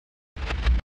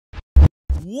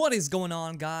What is going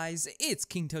on, guys? It's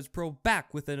KingTutsPro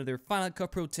back with another Final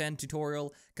Cut Pro 10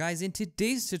 tutorial. Guys, in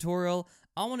today's tutorial,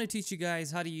 I want to teach you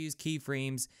guys how to use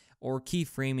keyframes or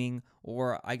keyframing,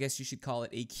 or I guess you should call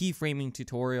it a keyframing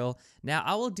tutorial. Now,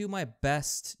 I will do my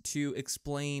best to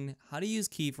explain how to use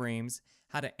keyframes,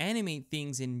 how to animate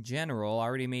things in general. I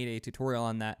already made a tutorial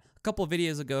on that a couple of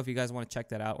videos ago if you guys want to check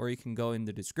that out, or you can go in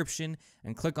the description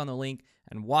and click on the link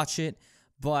and watch it.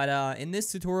 But in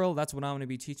this tutorial, that's what I'm going to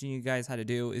be teaching you guys how to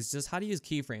do, is just how to use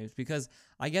keyframes, because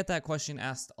I get that question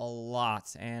asked a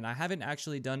lot, and I haven't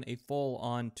actually done a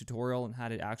full-on tutorial on how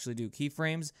to actually do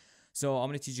keyframes, so I'm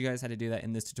going to teach you guys how to do that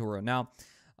in this tutorial. Now,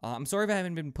 I'm sorry if I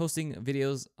haven't been posting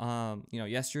videos,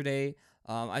 yesterday.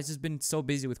 I've just been so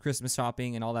busy with Christmas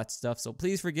shopping and all that stuff, so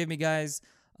please forgive me, guys.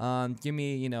 Give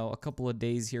me, a couple of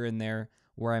days here and there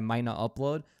where I might not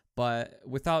upload. But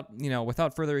without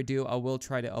further ado, I will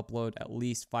try to upload at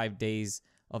least 5 days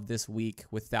of this week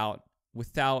without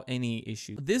any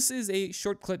issue. This is a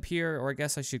short clip here, or I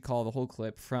guess I should call the whole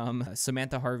clip, from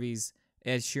Samantha Harvey's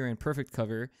Ed Sheeran Perfect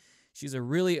cover. She's a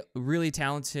really, really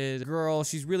talented girl.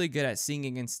 She's really good at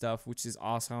singing and stuff, which is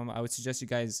awesome. I would suggest you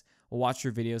guys watch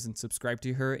her videos and subscribe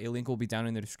to her. A link will be down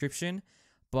in the description.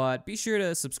 But be sure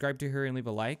to subscribe to her and leave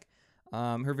a like.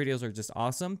 Her videos are just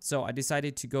awesome, so I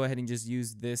decided to go ahead and just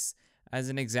use this as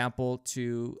an example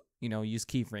to, use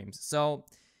keyframes. So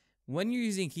when you're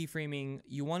using keyframing,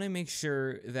 you want to make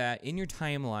sure that in your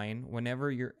timeline, whenever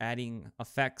you're adding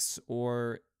effects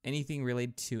or anything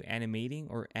related to animating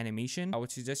or animation, I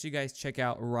would suggest you guys check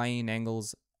out Ryan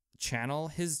Engel's channel.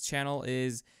 His channel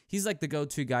he's like the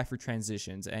go-to guy for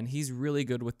transitions, and he's really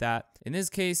good with that. In this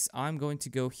case, I'm going to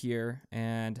go here,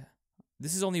 and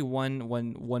this is only one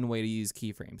way to use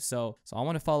keyframes. So I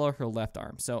want to follow her left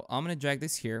arm. So I'm going to drag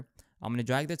this here. I'm going to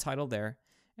drag the title there.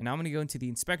 And I'm going to go into the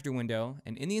inspector window.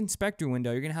 And in the inspector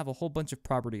window, you're going to have a whole bunch of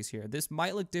properties here. This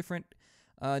might look different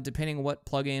depending on what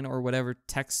plugin or whatever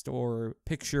text or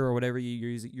picture or whatever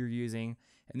you're using.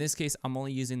 In this case, I'm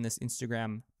only using this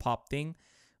Instagram pop thing,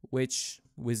 which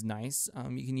was nice.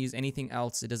 You can use anything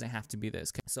else. It doesn't have to be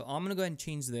this. So I'm going to go ahead and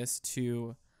change this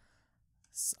to...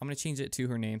 I'm going to change it to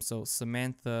her name, so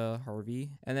Samantha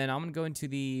Harvey. And then I'm going to go into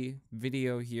the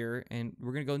video here, and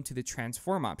we're going to go into the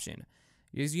transform option.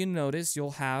 As you notice,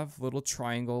 you'll have little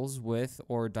triangles with,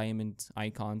 or diamond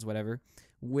icons, whatever,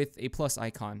 with a plus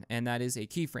icon, and that is a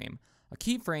keyframe. A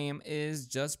keyframe is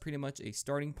just pretty much a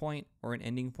starting point or an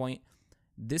ending point.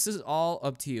 This is all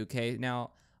up to you, okay?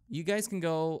 Now, you guys can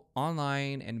go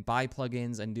online and buy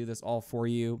plugins and do this all for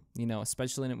you,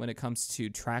 especially when it comes to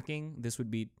tracking. This would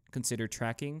be considered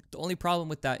tracking. The only problem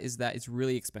with that is that it's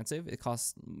really expensive. It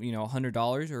costs,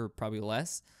 $100 or probably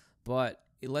less. But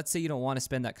let's say you don't want to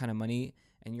spend that kind of money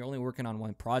and you're only working on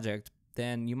one project,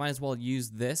 then you might as well use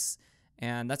this.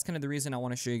 And that's kind of the reason I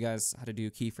want to show you guys how to do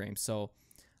keyframes. So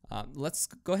let's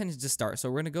go ahead and just start. So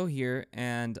we're going to go here,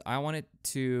 and I'm going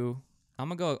to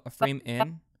go a frame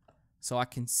in, so I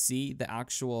can see the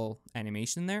actual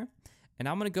animation there. And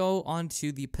I'm going to go on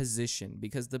to the position,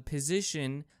 because the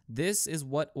position, this is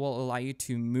what will allow you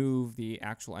to move the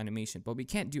actual animation. But we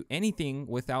can't do anything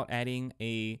without adding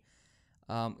a,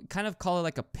 kind of call it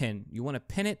like a pin. You want to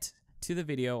pin it to the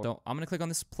video. So I'm going to click on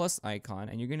this plus icon,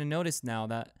 and you're going to notice now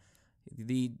that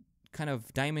the kind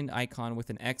of diamond icon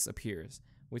with an X appears,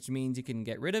 which means you can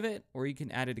get rid of it or you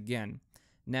can add it again.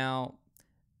 Now,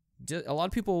 a lot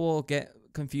of people will get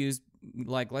confused.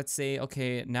 Like, let's say,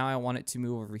 okay, now I want it to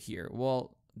move over here.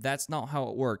 Well, that's not how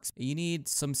it works. You need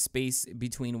some space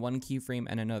between one keyframe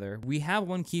and another. We have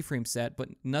one keyframe set, but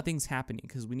nothing's happening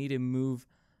because we need to move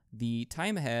the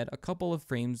time ahead a couple of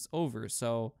frames over.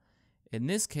 So in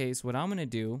this case, what I'm going to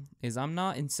do is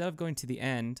instead of going to the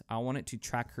end, I want it to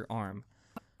track her arm.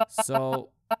 So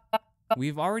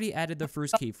we've already added the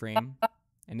first keyframe,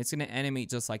 and it's going to animate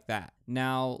just like that.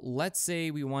 Now, let's say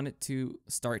we want it to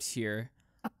start here.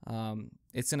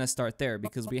 It's gonna start there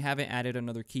because we haven't added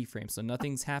another keyframe, so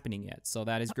nothing's happening yet. So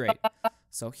that is great.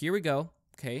 So here we go.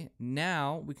 Okay,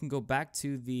 now we can go back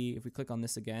to if we click on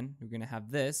this again, we're gonna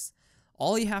have this.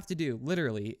 All you have to do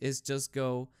literally is just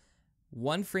go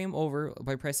one frame over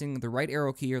by pressing the right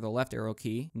arrow key or the left arrow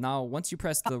key. Now once you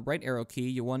press the right arrow key,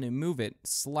 you want to move it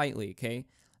slightly. Okay,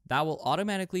 that will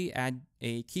automatically add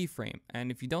a keyframe. And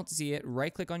if you don't see it,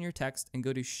 right click on your text and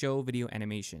go to show video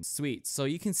animation. Sweet. So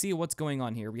you can see what's going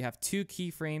on here. We have two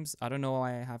keyframes. I don't know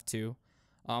why I have two,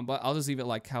 but I'll just leave it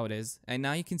like how it is. And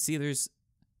now you can see there's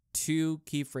two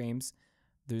keyframes.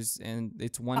 And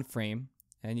it's one frame,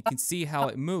 and you can see how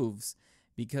it moves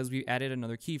because we added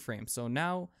another keyframe. So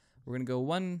now we're going to go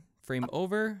one frame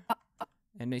over,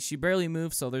 and she barely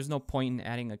moves, so there's no point in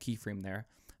adding a keyframe there.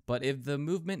 But if the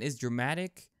movement is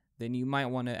dramatic, then you might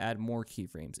want to add more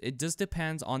keyframes. It just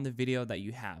depends on the video that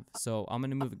you have. So I'm going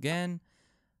to move again.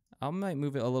 I might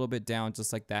move it a little bit down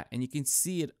just like that. And you can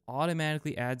see it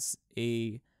automatically adds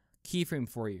a keyframe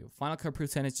for you. Final Cut Pro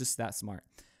 10 is just that smart.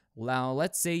 Now,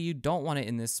 let's say you don't want it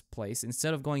in this place.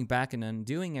 Instead of going back and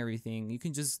undoing everything, you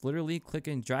can just literally click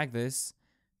and drag this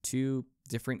to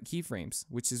different keyframes,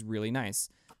 which is really nice.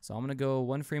 So I'm going to go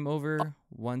one frame over.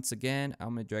 Once again,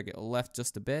 I'm going to drag it left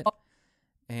just a bit.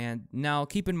 And now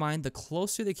keep in mind, the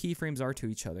closer the keyframes are to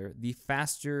each other, the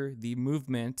faster the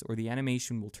movement or the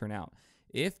animation will turn out.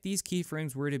 If these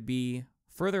keyframes were to be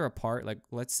further apart, like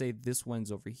let's say this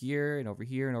one's over here and over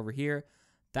here and over here,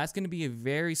 that's going to be a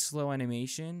very slow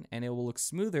animation and it will look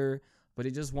smoother, but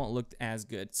it just won't look as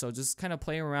good. So just kind of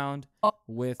play around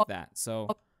with that. So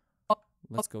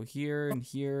let's go here and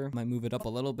here. Might move it up a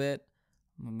little bit.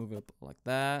 I'm going to move it up like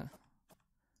that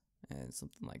and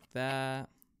something like that.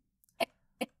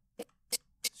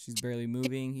 She's barely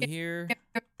moving here.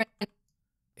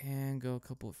 And go a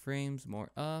couple of frames more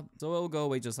up. So it'll go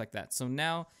away just like that. So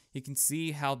now you can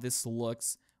see how this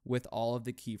looks with all of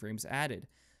the keyframes added.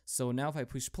 So now if I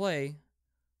push play,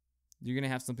 you're going to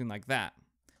have something like that.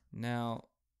 Now,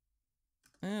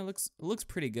 it looks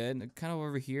pretty good. Kind of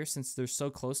over here, since they're so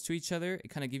close to each other, it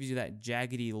kind of gives you that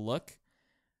jaggedy look.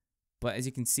 But as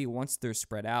you can see, once they're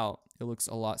spread out, it looks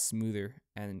a lot smoother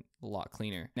and a lot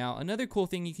cleaner. Now, another cool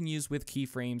thing you can use with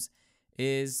keyframes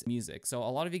is music. So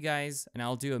a lot of you guys, and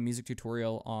I'll do a music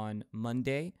tutorial on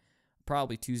Monday,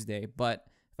 probably Tuesday, but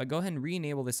if I go ahead and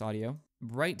re-enable this audio,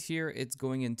 right here it's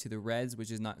going into the reds, which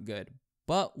is not good.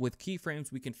 But with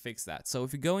keyframes, we can fix that. So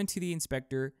if we go into the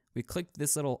inspector, we click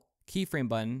this little keyframe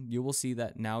button, you will see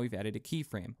that now we've added a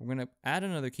keyframe. We're going to add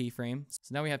another keyframe.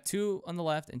 So now we have 2 on the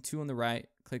left and 2 on the right.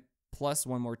 Click plus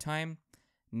one more time.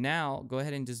 Now go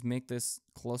ahead and just make this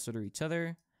closer to each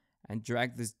other and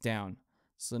drag this down.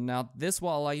 So now this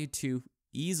will allow you to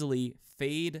easily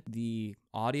fade the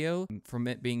audio from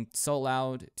it being so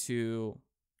loud to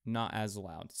not as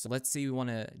loud. So let's say we want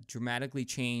to dramatically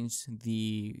change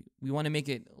we want to make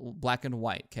it black and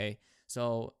white, okay?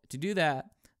 So to do that,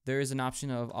 there is an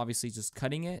option of obviously just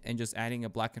cutting it and just adding a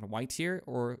black and white here,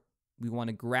 or we want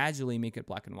to gradually make it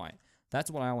black and white.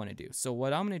 That's what I want to do. So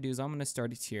what I'm going to do is I'm going to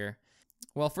start it here.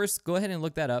 Well, first go ahead and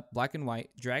look that up, black and white,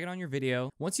 drag it on your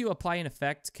video. Once you apply an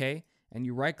effect, okay, and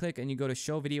you right click and you go to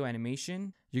show video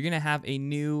animation, you're going to have a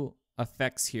new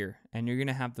effects here and you're going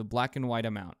to have the black and white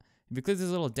amount. If you click this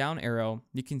little down arrow,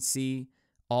 you can see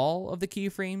all of the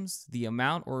keyframes, the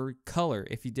amount or color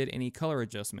if you did any color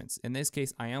adjustments. In this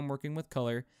case, I am working with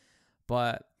color,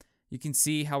 but you can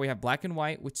see how we have black and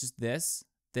white, which is this.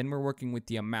 Then we're working with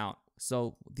the amount.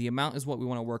 So the amount is what we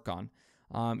want to work on.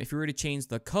 If we were to change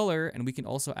the color, and we can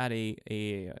also add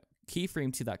a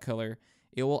keyframe to that color,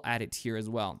 it will add it here as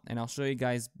well. And I'll show you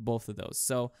guys both of those.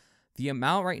 So the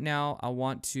amount right now, I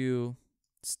want to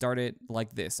start it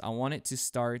like this. I want it to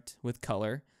start with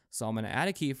color. So I'm going to add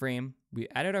a keyframe. We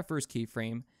added our first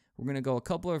keyframe. We're going to go a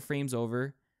couple of frames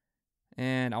over,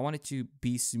 and I want it to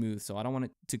be smooth. So I don't want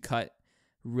it to cut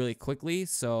really quickly.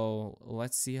 So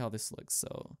let's see how this looks.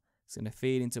 So it's going to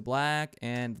fade into black,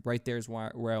 and right there is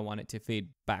where I want it to fade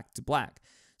back to black.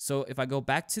 So if I go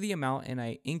back to the amount and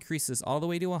I increase this all the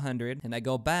way to 100 and I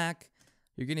go back,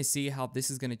 you're going to see how this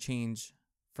is going to change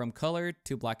from color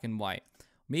to black and white.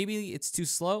 Maybe it's too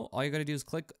slow. All you got to do is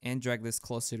click and drag this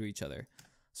closer to each other.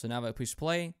 So now if I push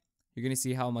play, you're going to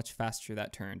see how much faster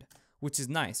that turned, which is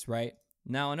nice, right?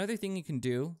 Now, another thing you can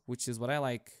do, which is what I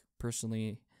like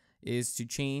personally, is to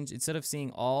change, instead of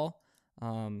seeing all,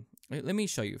 let me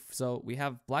show you. So we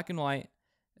have black and white,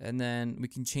 and then we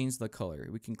can change the color.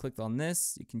 We can click on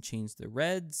this. You can change the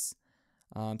reds.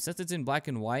 Since it's in black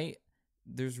and white,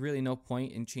 there's really no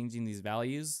point in changing these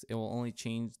values. It will only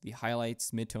change the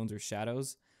highlights, midtones, or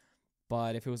shadows.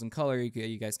 But if it was in color,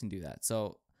 you guys can do that.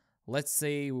 So let's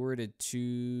say we were to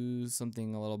choose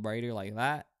something a little brighter like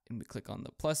that, and we click on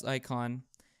the plus icon,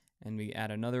 and we add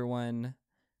another one.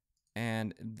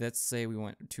 And let's say we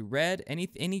went to red.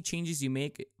 Any changes you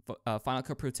make, Final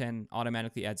Cut Pro 10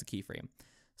 automatically adds a keyframe.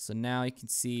 So now you can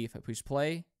see if I push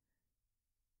play,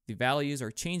 the values are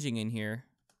changing in here,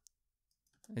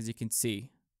 as you can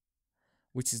see,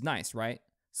 which is nice, right?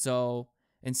 So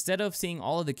instead of seeing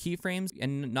all of the keyframes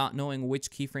and not knowing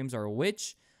which keyframes are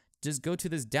which, just go to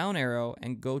this down arrow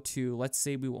and go to, let's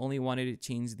say we only wanted to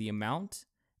change the amount,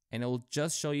 and it will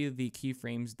just show you the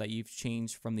keyframes that you've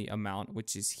changed from the amount,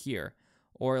 which is here.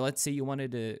 Or let's say you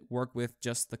wanted to work with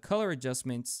just the color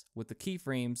adjustments with the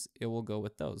keyframes, it will go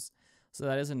with those. So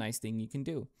that is a nice thing you can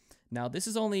do. Now, this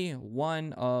is only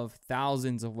one of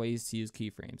thousands of ways to use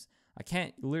keyframes. I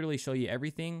can't literally show you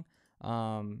everything.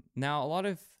 Now, a lot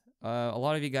of a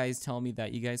lot of you guys tell me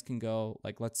that you guys can go,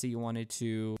 like, let's say you wanted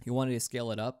to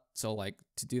scale it up. So like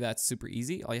to do that, super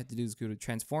easy. All you have to do is go to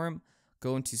transform,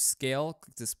 go into scale,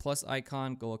 click this plus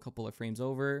icon, go a couple of frames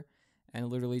over, and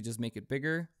literally just make it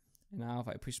bigger. And now if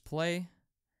I push play,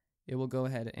 it will go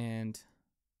ahead and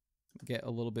get a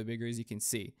little bit bigger, as you can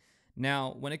see.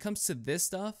 Now, when it comes to this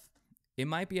stuff, it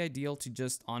might be ideal to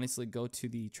just honestly go to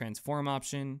the transform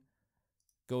option,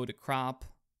 go to crop,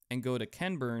 and go to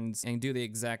Ken Burns and do the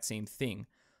exact same thing.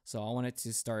 So I want it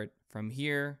to start from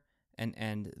here and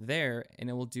end there, and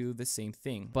it will do the same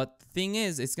thing. But the thing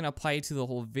is, it's gonna apply it to the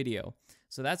whole video.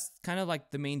 So that's kind of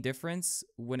like the main difference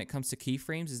when it comes to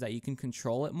keyframes, is that you can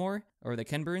control it more, or the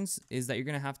Ken Burns is that you're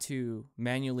gonna have to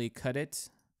manually cut it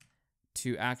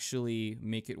to actually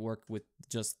make it work with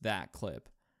just that clip,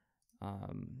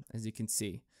 as you can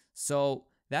see. So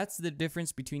that's the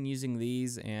difference between using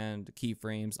these and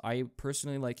keyframes. I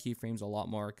personally like keyframes a lot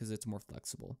more because it's more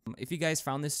flexible. If you guys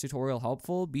found this tutorial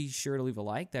helpful, be sure to leave a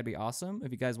like. That'd be awesome.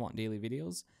 If you guys want daily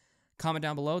videos, comment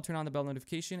down below, turn on the bell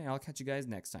notification, and I'll catch you guys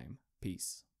next time.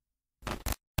 Peace.